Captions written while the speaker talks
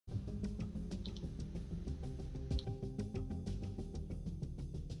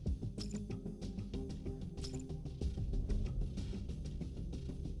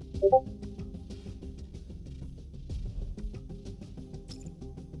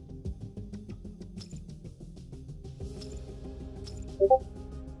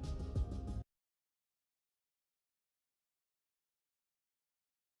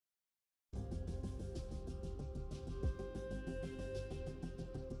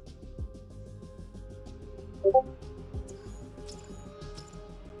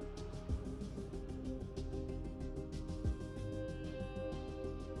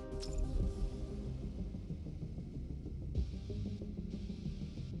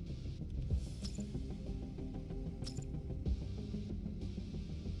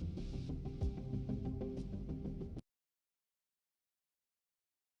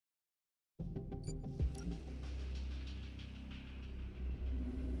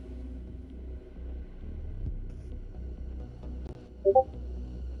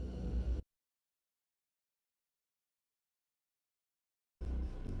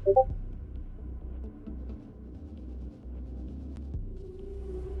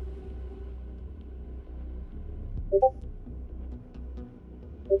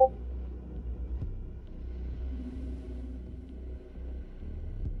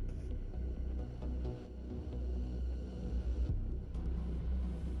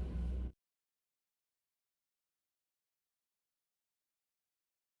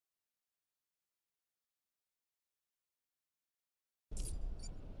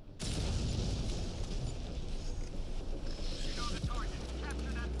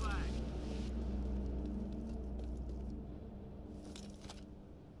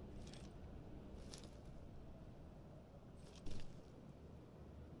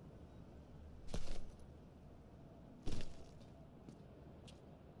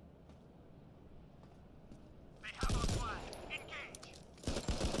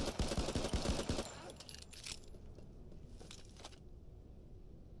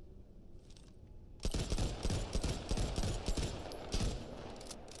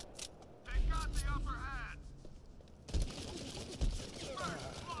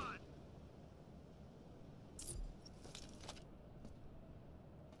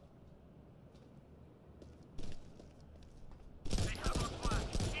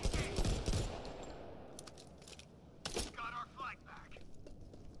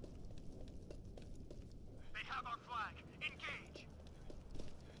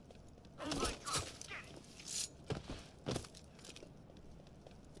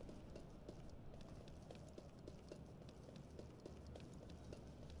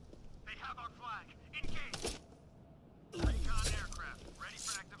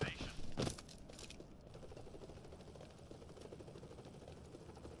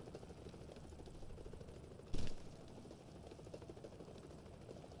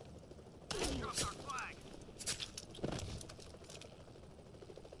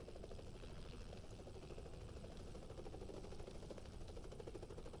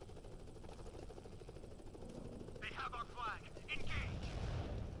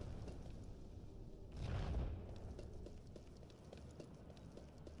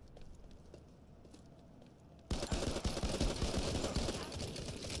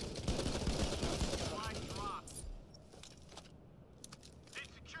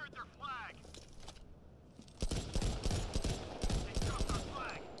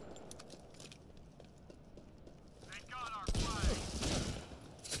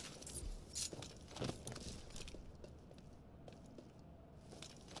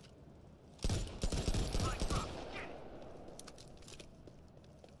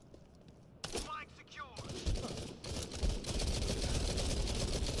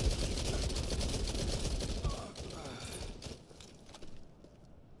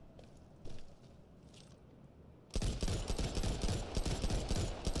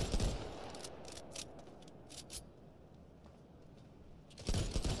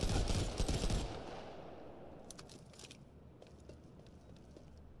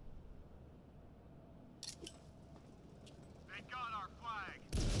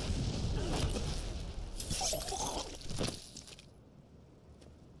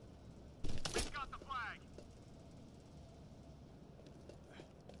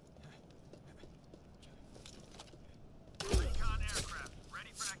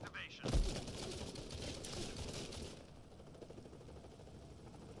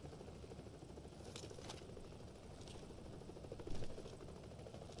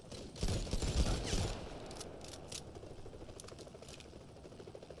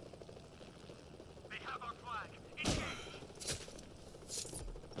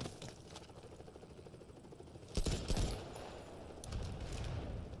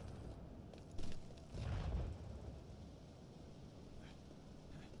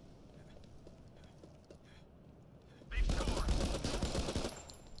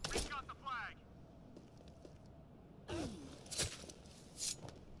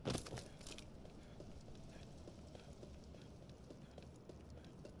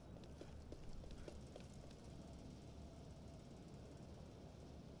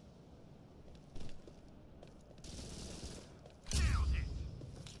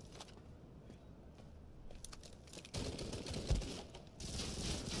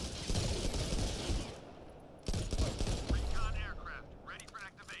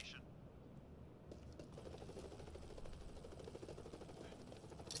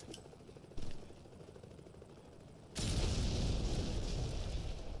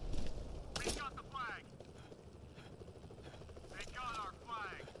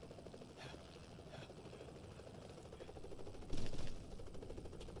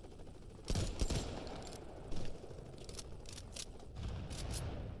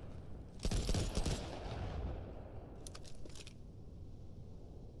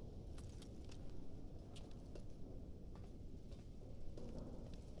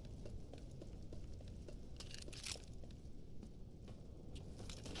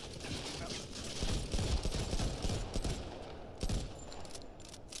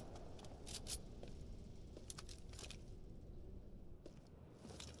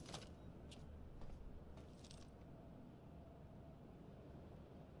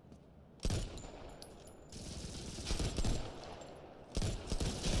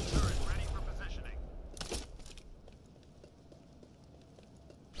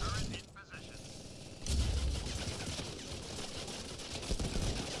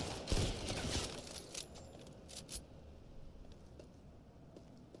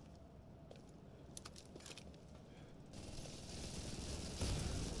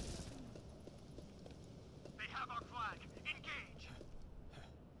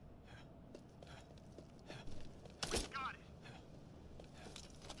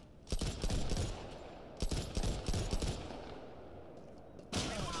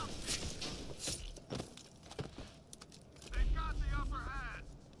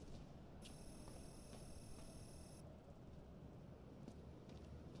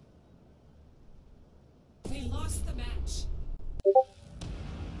match.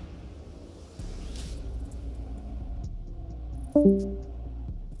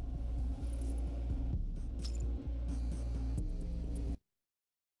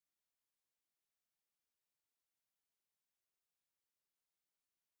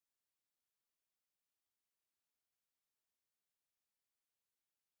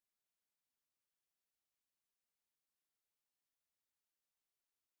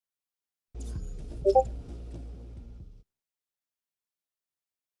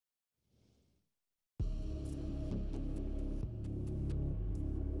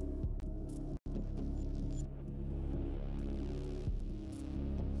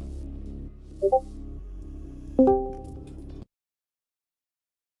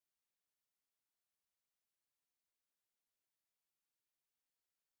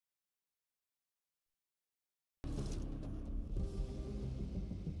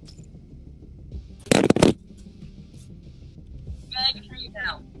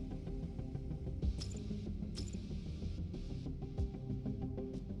 Now.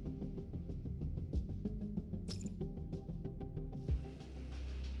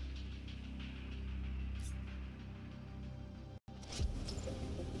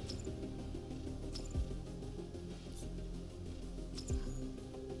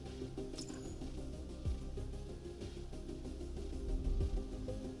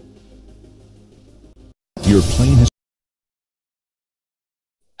 Your plane has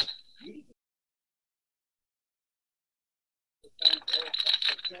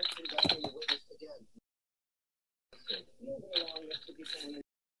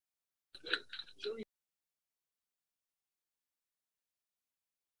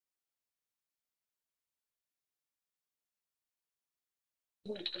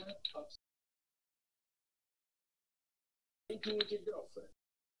Thinking with your girlfriend.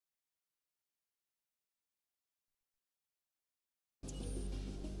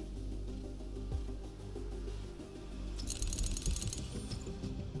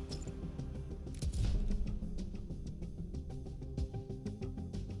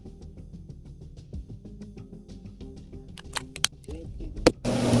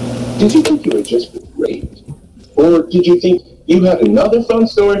 Did you think you had just been raped? Or did you think you had another fun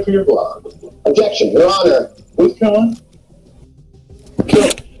story for your blog? Objection, Your Honor. Withdrawn?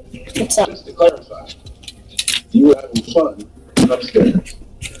 What's up? Just to clarify, you were having fun upstairs.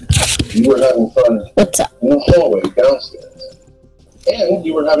 You were having fun What's up? in the hallway downstairs. And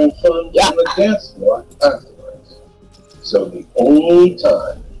you were having fun on the dance floor afterwards. So the only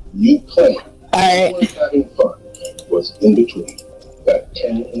time you claimed you were having fun was in between that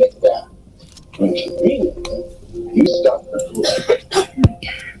 10-minute gap. When conveniently, you stopped recording.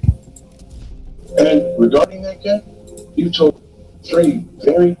 And regarding that gap, you told 3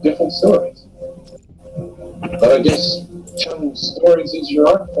 very different stories. But I guess telling stories is your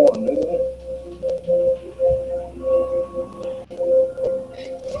art form, isn't it?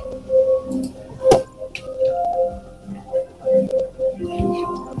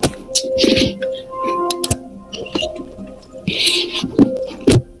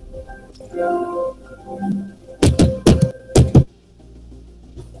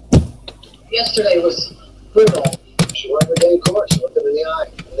 Yesterday was brutal. She went her day in court, she looked him in the eye,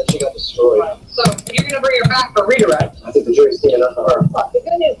 and then she got destroyed. Right. So you're going to bring her back for redirect? I think the jury's seen enough of her. But the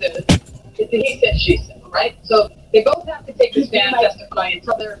good news is the he said, she said, right? So they both have to take the stand, testify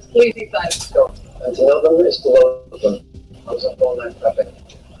until their sleazy side of the story. And to know them is to love them. I was up all night prepping.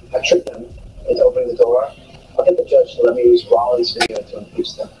 I tricked them into opening the door. I'll get the judge to let me use Rollins' video to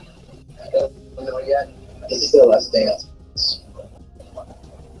impeach them. I don't know yet. It's still a dance.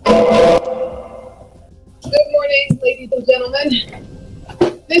 Good morning, ladies and gentlemen.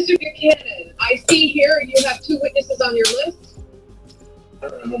 Mr. Buchanan, I see here you have 2 witnesses on your list.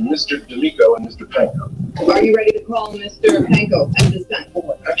 Mr. D'Amico and Mr. Panko. Are you ready to call Mr. Panko at this time?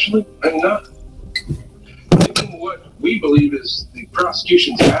 Actually, I'm not. Given what we believe is the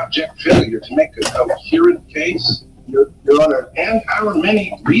prosecution's abject failure to make a coherent case, Your Honor, and our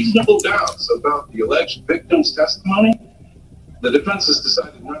many reasonable doubts about the alleged victim's testimony, the defense has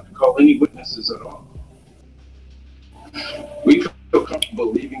decided not to call any witnesses at all. We feel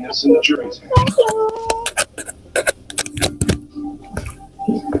comfortable leaving this in the jury's hands.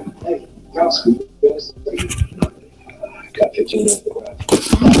 Hey, counsel, got 15 minutes to grab.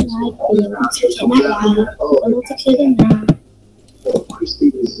 Oh, Christy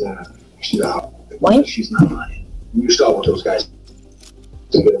is, she's out. What? She's not lying. You saw what those guys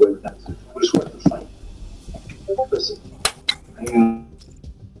to get away with that. It was worth the fight. Listen, I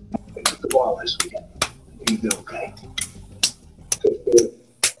took the ball this weekend. You did okay. Good.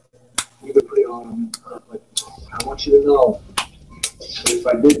 You've been pretty on like how I want you to know, if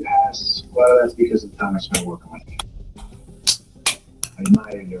I did pass, well, that's because of the time I spent working with you. I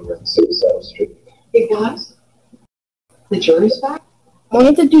admire your suicidal streak. Hey guys, the jury's back? I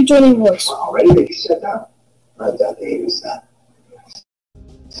wanted to do Johnny voice. Well, already that you sat down. I doubt they even sat.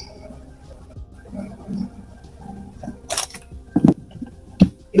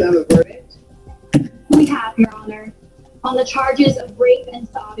 You have a verdict? We have, Your Honor. On the charges of rape and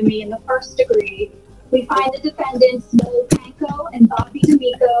sodomy in the first degree, we find the defendants Noel Panko and Bobby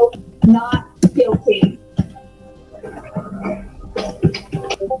D'Amico not guilty.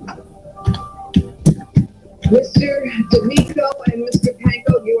 Mr. D'Amico and Mr.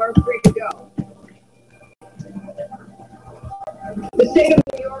 Panko, you are free to go. The state of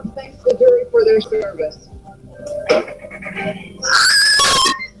New York thanks the jury for their service.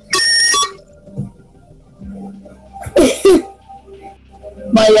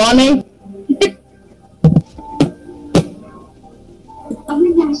 By yawning? I'm a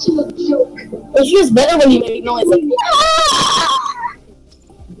national joke. It's just better when you make noise like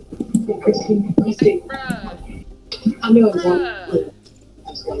Christine, I know it's one. I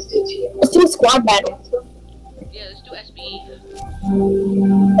was going to say to you. let's do a squad battle. Yeah, let's do SBE.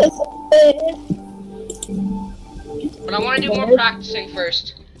 But I want to do more practicing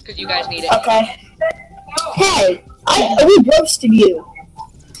first, because you guys need it. Okay. Hey, we roasted you.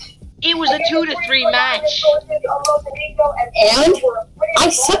 It was a 2-3 match. And I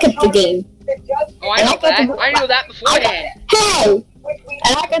suck at the game. Oh, I know that. I knew that beforehand. Hey!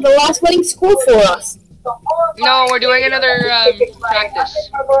 And I got the last winning score for us. No, we're doing another practice.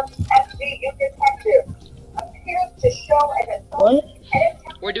 What?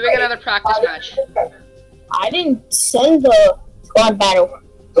 We're doing another practice match. I didn't send the squad battle.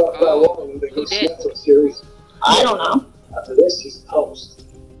 Oh, who did? Series. I don't know. After this, he's toast.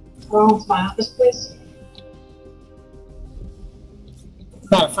 Well, it's my office place.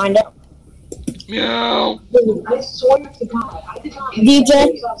 Gotta find out. No. I swear to God, I did not. DJ? I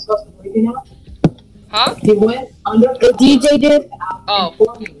was supposed to bring it out. Huh? He went under. The DJ did? Oh.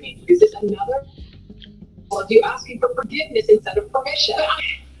 Informing me. Is this another? Well, you asking for forgiveness instead of permission?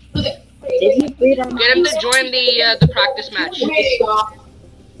 Did he read on Get him to join the practice match.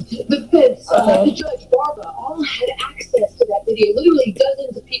 The feds, Okay. the judge, Barbara, all had access to that video. Literally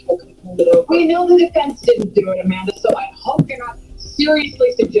dozens of people could pull it over. We know the defense didn't do it, Amanda, so I hope you're not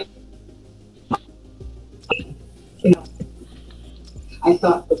seriously suggesting. You know, I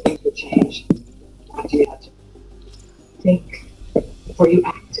thought that things would change after you had to think before you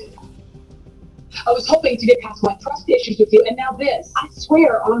acted. I was hoping to get past my trust issues with you, and now this. I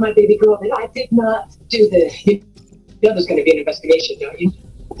swear on my baby girl that I did not do this. You know there's going to be an investigation, don't you?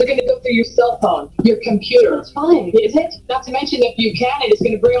 They're going to go through your cell phone, your computer. It's fine, is it? Not to mention that Buchanan is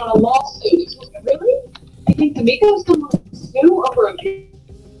going to bring on a lawsuit. Really? I think D'Amico's going to sue over a kid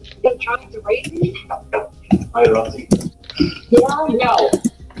trying to rape me? Hi, Roxy. Yeah, no.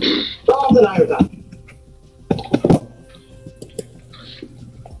 Rollins and I are done.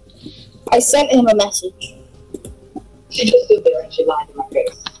 I sent him a message. She just stood there and she lied to my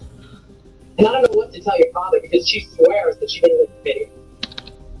face. And I don't know what to tell your father because she swears that she didn't look the video.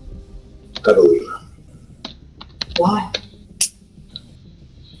 I believe her. Why?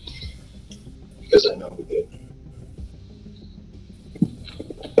 Because I know who did.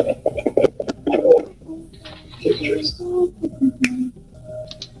 Oh, Kid Trace.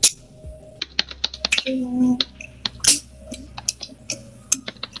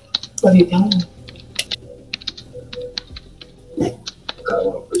 What have you done? I kind of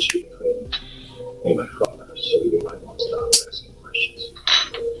want to put you between me and my father, so you might want to stop asking questions.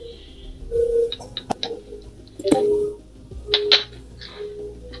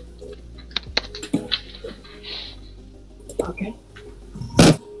 Okay.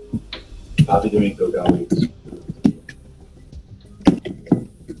 Bobby D'Amico got me.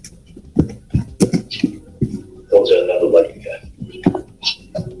 Those are another lucky guy.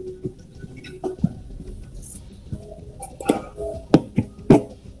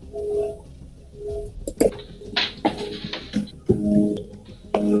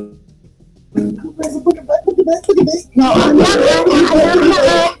 No, I'm not.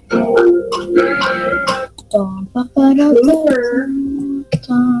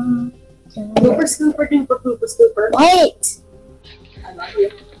 Scooper, scooper, duper, pooper, scooper. Wait. I love you.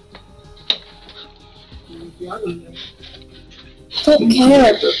 Don't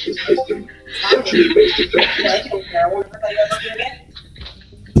care.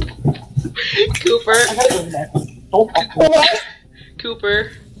 Cooper. What?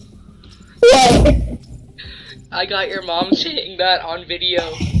 Cooper. What? I got your mom saying that on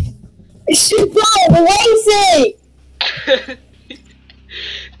video. She got lazy.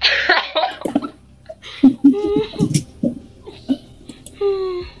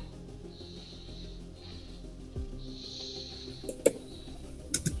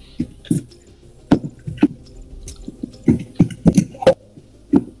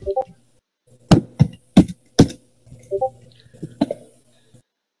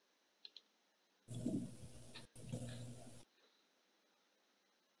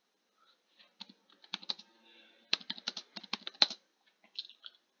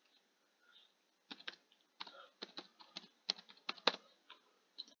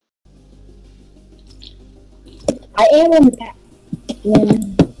 I am on the path. Yeah.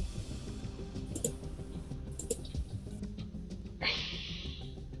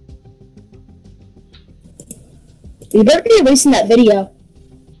 You better be erasing that video.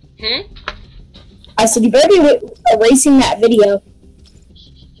 I said you better be erasing that video.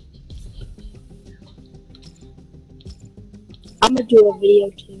 I'm gonna do a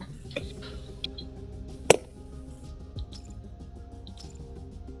video too.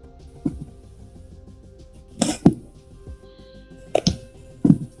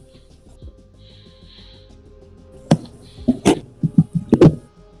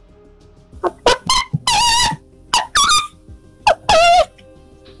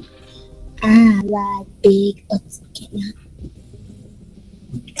 I like big butts.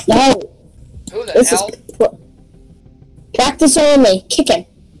 No. Who the This hell? is practice only. Kick him.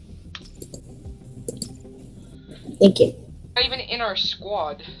 Thank you. Not even in our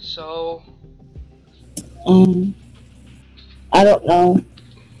squad, so. I don't know.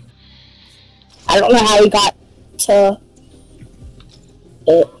 I don't know how he got to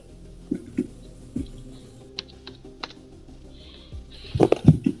it.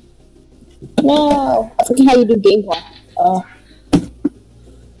 No, I forget how you do gameplay.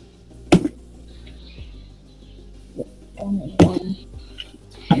 Only one.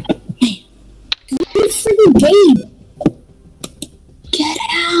 You freaking game! Get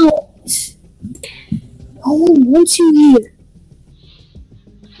out! No one wants you here.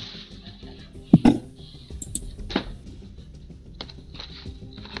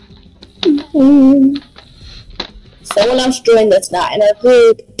 Someone else joined that's not in our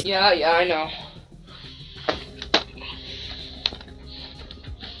group. Yeah, I know.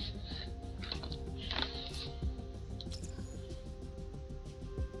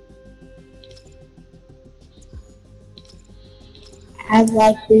 I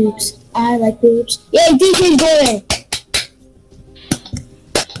like boobs. I like boobs. Yay, DJ's joining!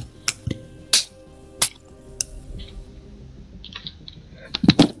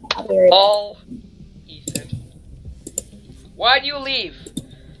 I'll be right back. All Ethan. Why'd you leave?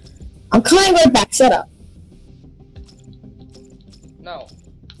 I'm coming right back. Shut up. No.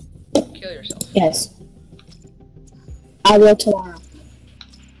 Kill yourself. Yes. I will tomorrow.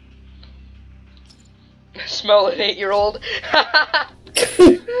 Smell an 8-year-old.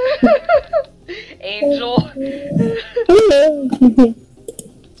 Angel.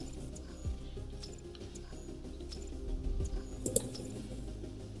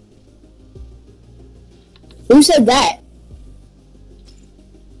 Who said that?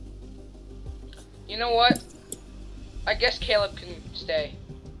 You know what? I guess Caleb can stay.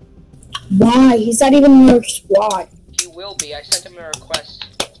 Why? He's not even in your squad. He will be. I sent him a request.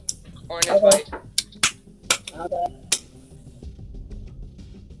 Or an Okay. invite. Okay.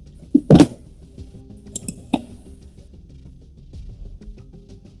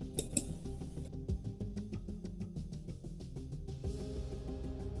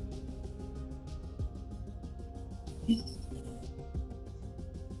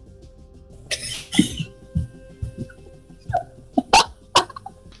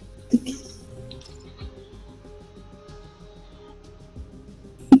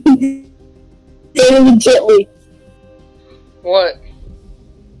 Legitly. What?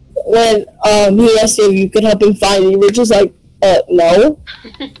 When he asked you if you could help him find you, were just like, no.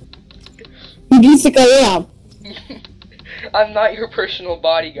 Who do you think I am? I'm not your personal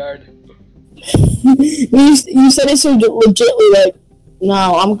bodyguard. you said it so legitly, like,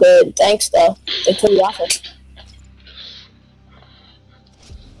 no, I'm good, thanks though. They told you office.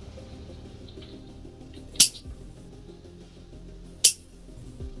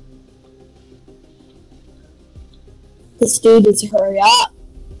 This dude needs to hurry up.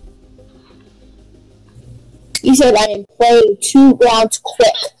 He said I am playing 2 rounds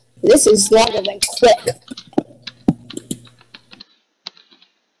quick. This is longer than quick.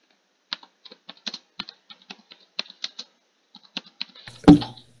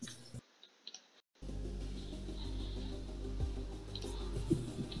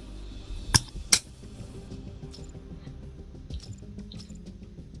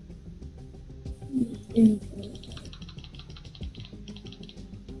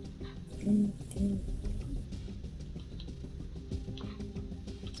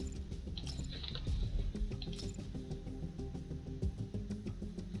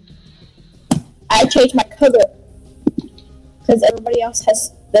 I changed my color because everybody else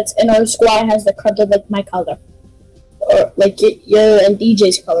that's in our squad has the color like my color, or like your and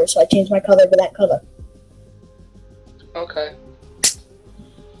DJ's color. So I changed my color to that color. Okay.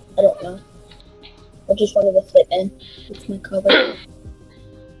 I don't know. I just wanted to fit in with my color.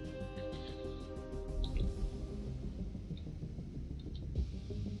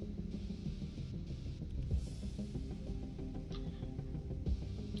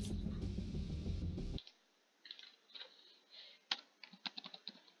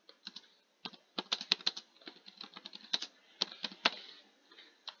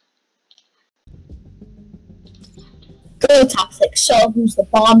 Go toxic. Show who's the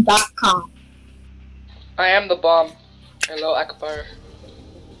bomb.com. I am the bomb. Hello, Akbar.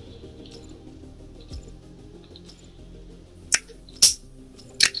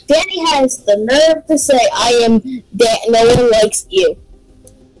 Danny has the nerve to say I am no one likes you.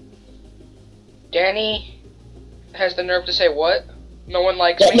 Danny has the nerve to say what? No one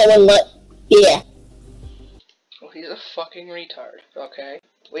likes That me? no one yeah. Well, he's a fucking retard, okay?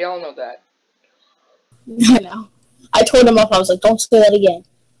 We all know that. I know. I told him off, I was like, don't say that again.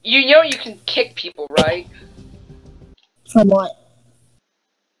 You know you can kick people, right? From what?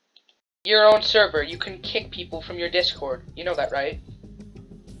 Your own server, you can kick people from your Discord. You know that, right?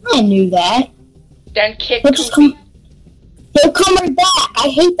 I knew that. Then kick He'll just Koopy. he'll come right back. I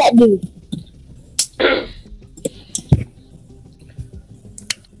hate that dude.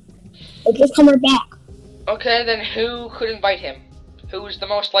 He'll just come right back. Okay, then who could invite him? Who's the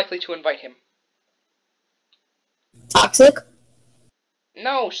most likely to invite him? Toxic?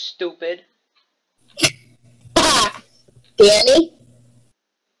 No, stupid. Danny?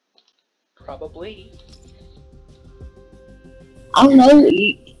 Probably. I don't know.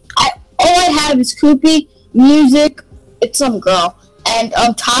 All I have is Koopy, music, it's some girl, and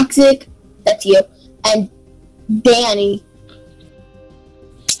Toxic, that's you, and Danny,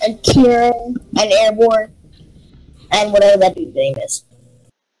 and Kieran, and Airborne, and whatever that dude's name is.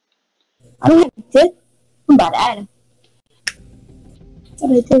 I don't have to. I'm about to add him. That's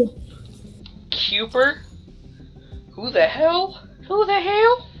what I did. Cuper? Who the hell? Who the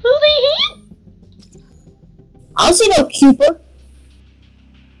hell? Who the hell? I don't see no Cooper.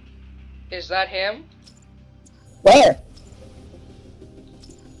 Is that him? Where?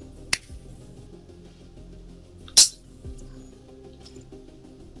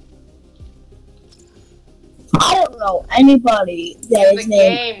 I don't know anybody that In is the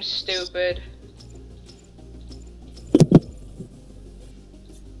named. game, stupid.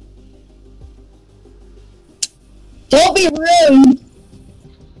 Don't be rude.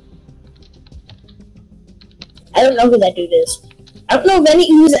 I don't know who that dude is. I don't know if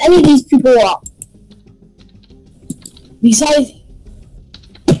who's any of these people are. Besides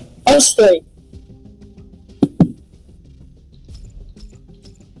us three.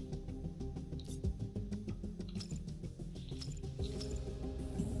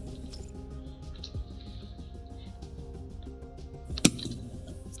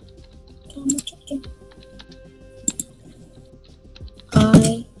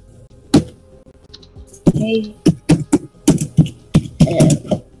 I hate him.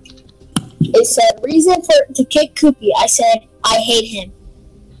 It said reason to kick Koopy. I said I hate him.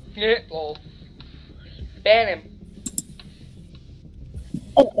 Yeah, lol. Ban him.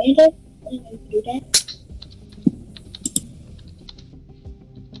 Oh, banned him? I didn't know you could do that.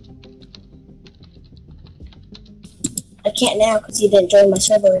 I can't now because he didn't join my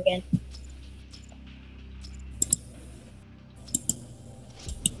server again.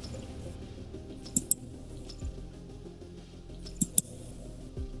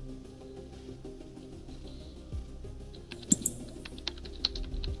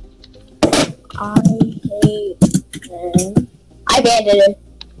 I hate him. I banned him.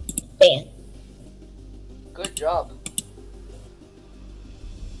 Ban. Good job.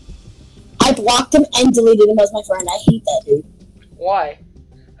 I blocked him and deleted him as my friend. I hate that dude. Why?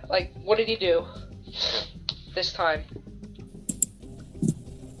 Like, what did he do? This time.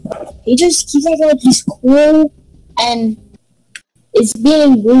 He just keeps acting like he's cool and is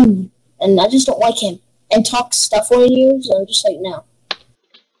being rude. And I just don't like him. And talks stuff on you, so I'm just like, no.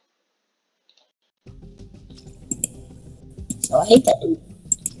 So I hate that dude.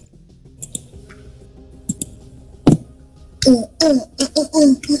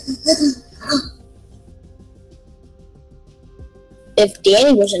 if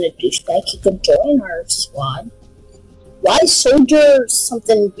Danny wasn't a douchebag, he could join our squad. Why is Soldier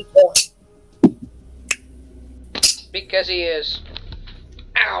something before? Because he is.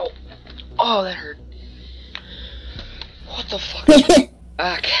 Ow! Oh, that hurt. What the fuck?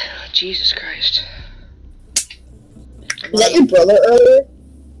 Jesus Christ. Was that your brother earlier?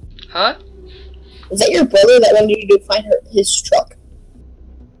 Huh? Was that your brother that wanted you to find his truck?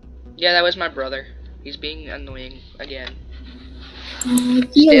 Yeah, that was my brother. He's being annoying again. Do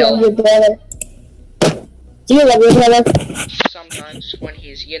you love your brother? Do you love your brother? Sometimes when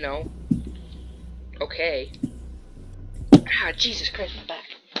he's, you know, okay. Jesus Christ, my back.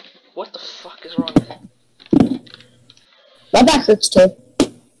 What the fuck is wrong with it? My back hurts too.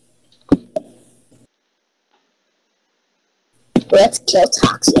 Let's kill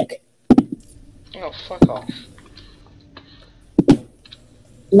Toxic. Oh, fuck off.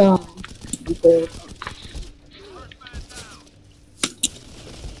 No. I'm good.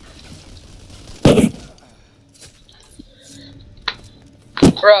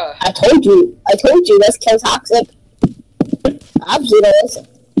 Bruh. I told you, let's kill Toxic. Obviously don't listen.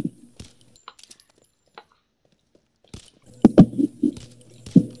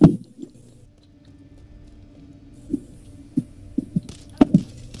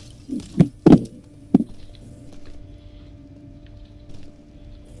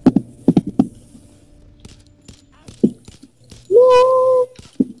 No.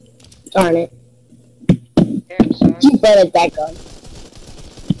 Darn it. Damn, son. You butted that gun.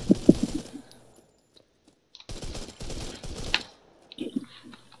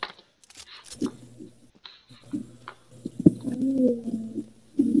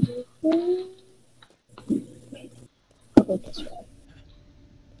 I'll go this way.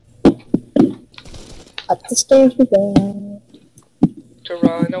 Up the stairs we go. To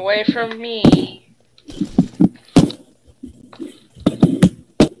run away from me.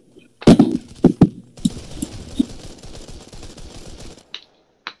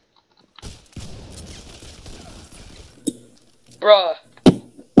 Bruh.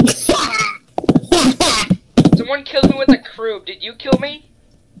 Someone killed me with a crib. Did you kill me?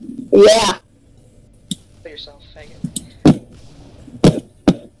 Yeah. Kill yourself, faggot.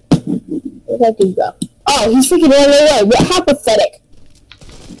 Where'd that dude go? Oh, he's freaking running away. How pathetic.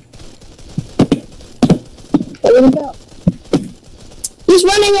 Where'd he go? He's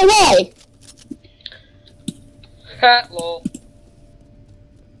running away. Ha, lol.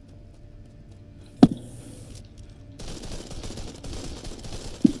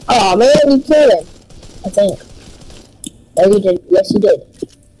 Oh man, you killed him. I think. No, you did. Yes, you did.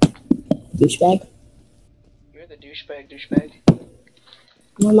 Douchebag. You're the douchebag.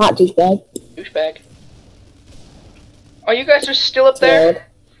 No, I'm not douchebag. Douchebag. Oh, you guys are still up there?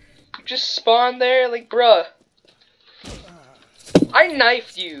 You just spawned there? Like, bruh. I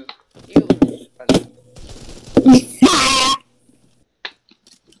knifed you. You.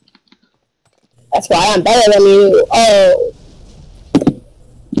 That's why I'm better than you. Oh.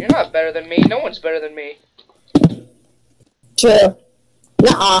 You're not better than me. No one's better than me. True.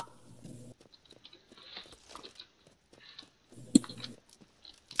 Nuh-uh.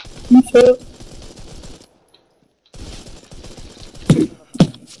 True.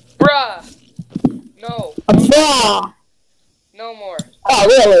 Bruh! No. Bruh. No more. Oh,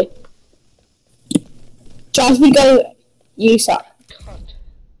 really? Josh, we gotta... You suck. Cunt.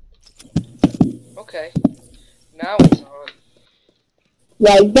 Okay. Now it's on.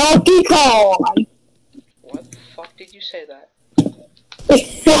 Like Donkey Kong! What the fuck did you say that?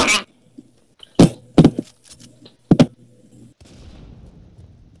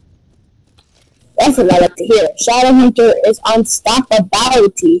 That's what I like to hear. Shadowhunter is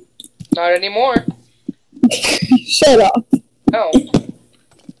unstoppability. Not anymore. Shut up. No.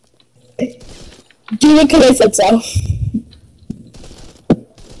 Do it because I said so.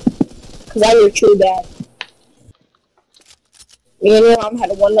 Because I'm your true dad. Me and your mom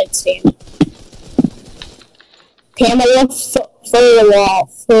had a one-night stand. Pamela Furlow.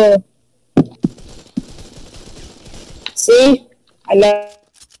 See? I know.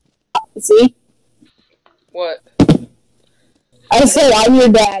 See? What? I said I'm your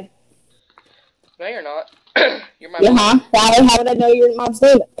dad. No, you're not. You're my Yeah, mom. huh? How would I know your mom's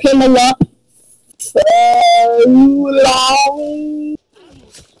name? Pamela Furlow.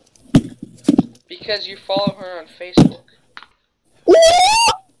 Because you follow her on Facebook.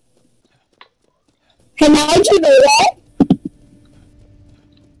 And how'd you know that?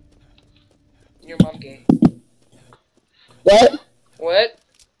 Your mom gay. What? What?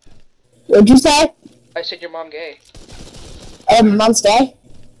 What'd you say? I said your mom gay. Oh, my mom's gay?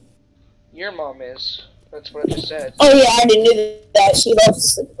 Your mom is. That's what I just said. Oh yeah, I already knew that. She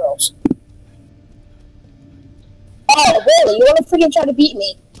loves the girls. Oh really? You wanna freaking try to beat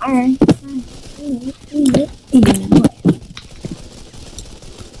me? Alright.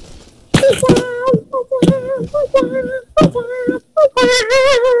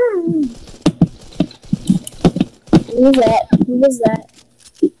 Who was that? Who was that?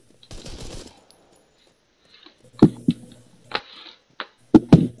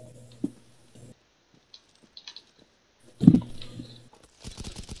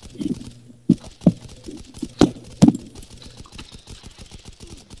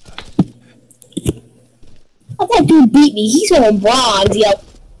 Oh, that dude beat me. He's on bronze, yo.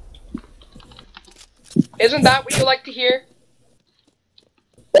 Isn't that what you like to hear?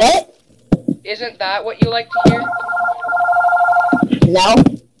 What? Isn't that what you like to hear? No.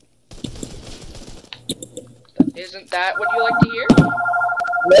 Isn't that what you like to hear?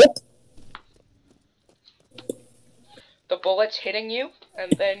 Nope. The bullets hitting you,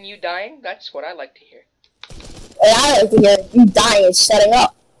 and then you dying? That's what I like to hear. And I like to hear you dying and shutting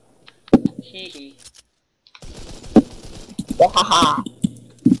up. Hee hee. Haha.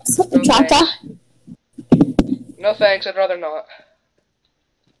 No thanks. No thanks, I'd rather not.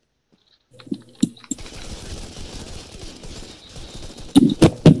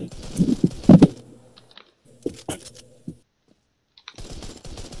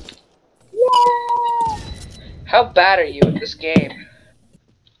 How bad are you at this game?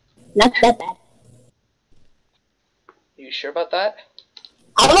 Not that bad. You sure about that?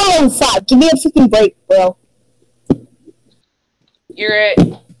 I'm on level 5. Give me a freaking break, bro. You're at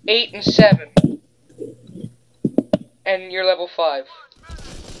 8 and 7. And you're level 5.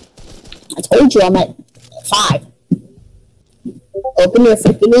 I told you I'm at 5. Open your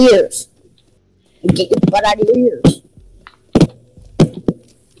freaking ears. And get your butt out of your ears.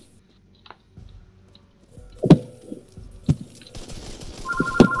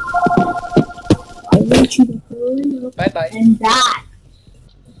 I want you to hurry up Bye-bye. and die.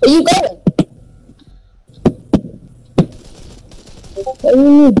 Where you going?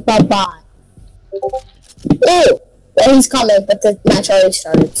 Ooh, bye-bye. Ooh! Well, he's coming, but the match already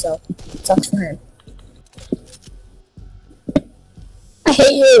started, so it sucks for him. I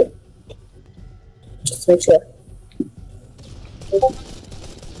hate you! Just make sure.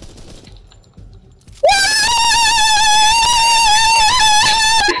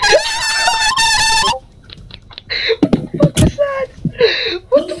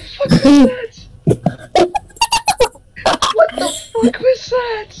 What the fuck was that? What the fuck was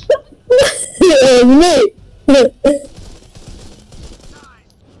that?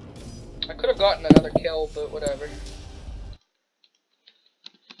 I could have gotten another kill, but whatever.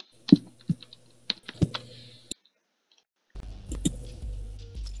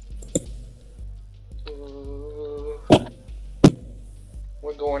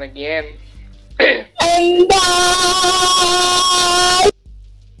 We're going again. And I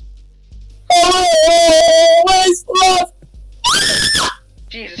always love.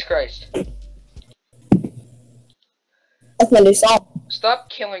 Jesus Christ. That's my new song. Stop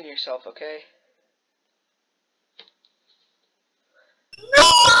killing yourself, okay?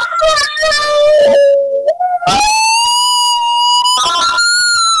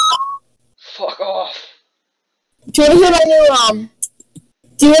 Fuck off. Do you want to hear my new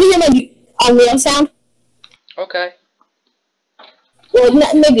Do you want to hear my new Unreal sound? Okay. Well,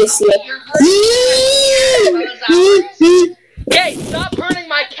 maybe it's here. Hey, stop hurting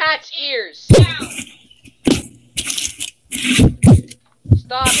my cat's ears!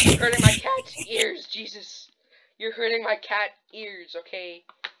 Stop hurting my cat's ears, Jesus. You're hurting my cat ears, okay?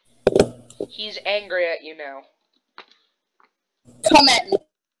 He's angry at you now. Come at me.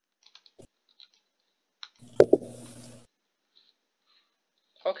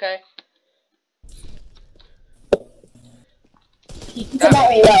 Okay. Come at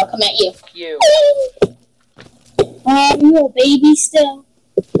me, I'll come at you. You. You a baby still?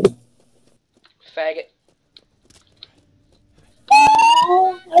 Faggot.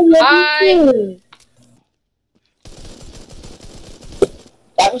 Oh, I love you too.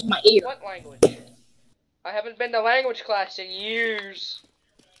 That was my ear. What language? I haven't been to language class in years.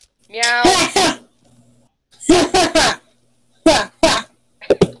 Meow.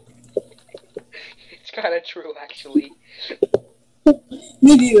 It's kinda true, actually.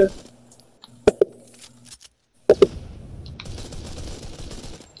 Me neither.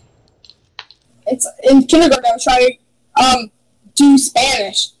 It's in kindergarten. I was trying to do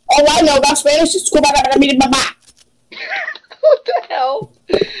Spanish. All I know about Spanish is What the hell?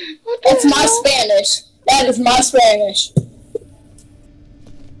 What the That's hell? my Spanish. That is my Spanish.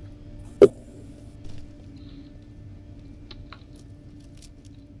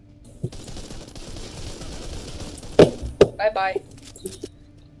 Bye bye.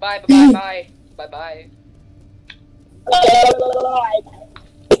 Bye bye bye bye. Bye bye.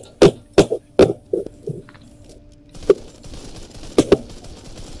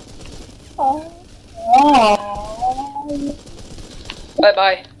 Bye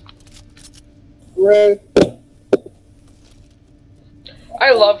bye.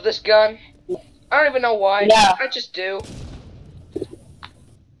 I love this gun. I don't even know why. Yeah. I just do.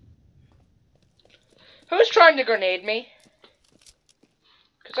 Who's trying to grenade me?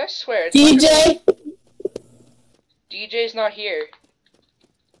 Because I swear it's DJ? DJ's not here.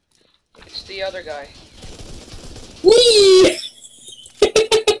 It's the other guy. Wee!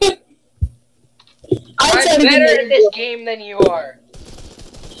 I'm better at this game than you are.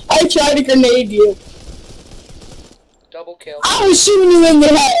 I tried to grenade you. Double kill. I was shooting you in the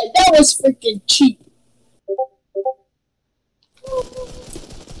head. That was freaking cheap.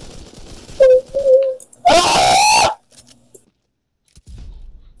 Ah!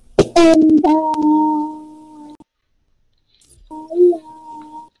 And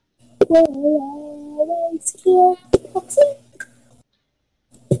will always kill toxic.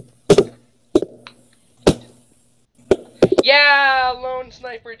 Yeah, lone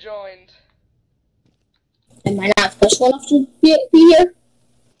sniper joined. Am I not special enough to be here?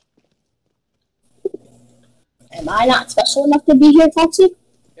 Am I not special enough to be here, Toxic?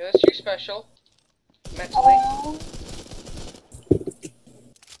 Yes, you're special. Mentally.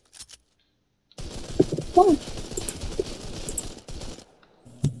 Come on.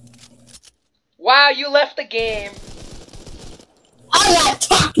 Wow, you left the game. I'm not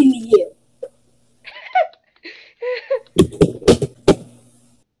talking to you.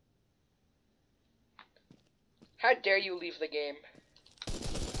 How dare you leave the game?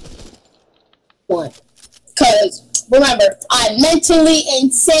 One. Because, remember, I'm mentally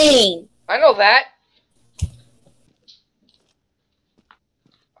insane. I know that.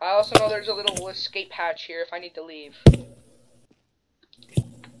 I also know there's a little escape hatch here if I need to leave.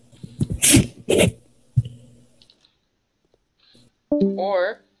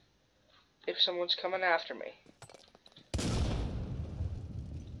 Or, if someone's coming after me.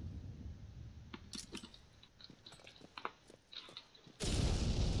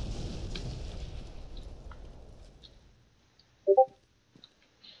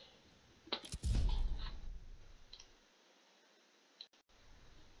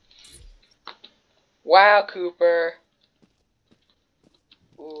 Wow, Cooper.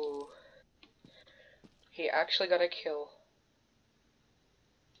 Ooh. He actually got a kill.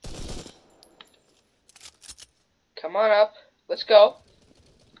 Come on up. Let's go.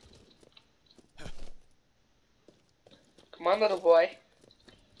 Come on, little boy.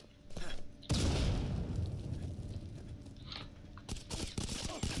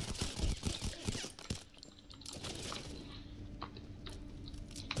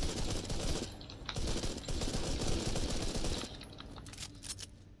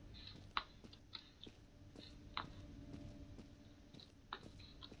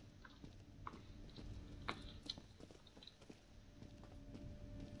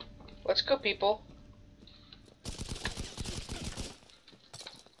 Let's go, people.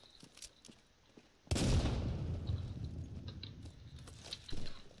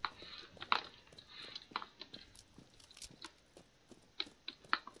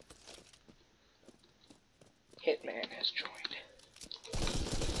 Hitman has joined.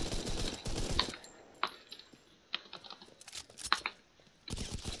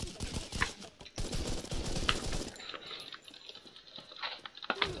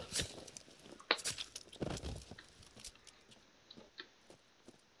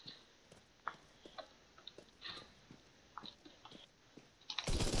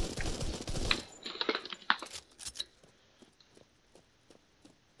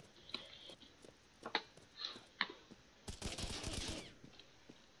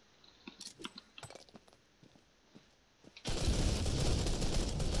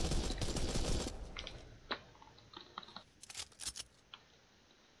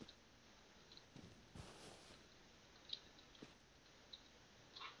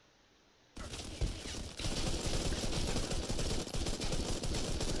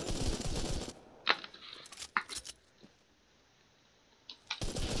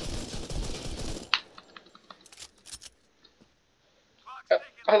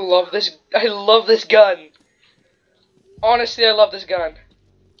 I love this. I love this gun. Honestly, I love this gun.